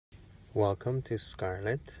Welcome to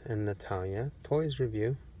Scarlett and Natalia Toys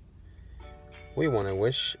Review. We want to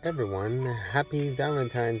wish everyone a happy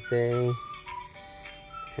Valentine's Day.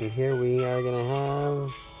 And here we are going to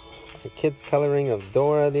have a kid's coloring of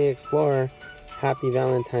Dora the Explorer. Happy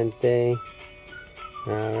Valentine's Day.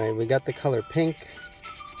 Alright, we got the color pink.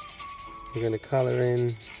 We're going to color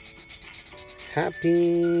in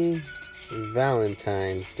Happy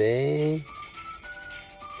Valentine's Day.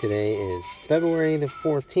 Today is February the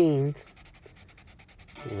 14th.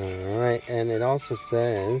 Alright, and it also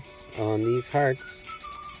says on these hearts,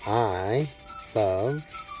 I love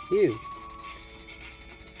you.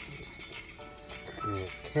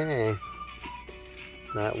 Okay,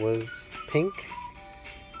 that was pink.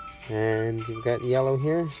 And you've got yellow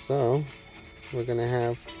here, so we're going to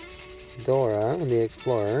have Dora the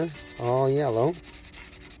Explorer, all yellow.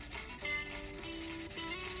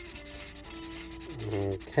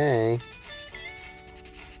 Okay.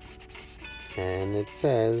 And it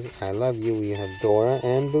says, I love you. We have Dora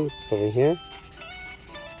and Boots over here.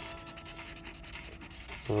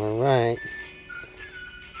 Alright.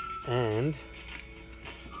 And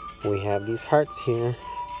we have these hearts here.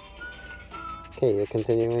 Okay, you're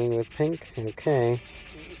continuing with pink. Okay.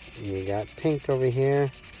 You got pink over here.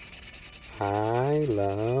 I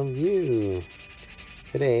love you.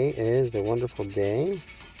 Today is a wonderful day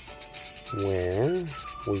where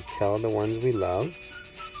we tell the ones we love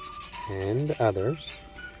and others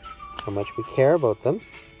how much we care about them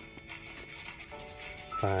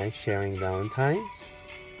by sharing Valentine's.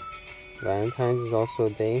 Valentine's is also a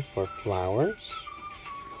day for flowers,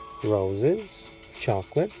 roses,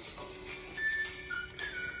 chocolates.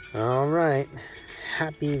 Alright,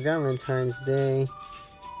 happy Valentine's Day.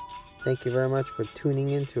 Thank you very much for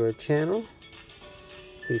tuning into our channel.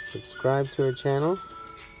 Please subscribe to our channel.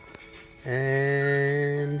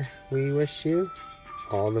 And we wish you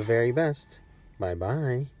all the very best.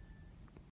 Bye-bye.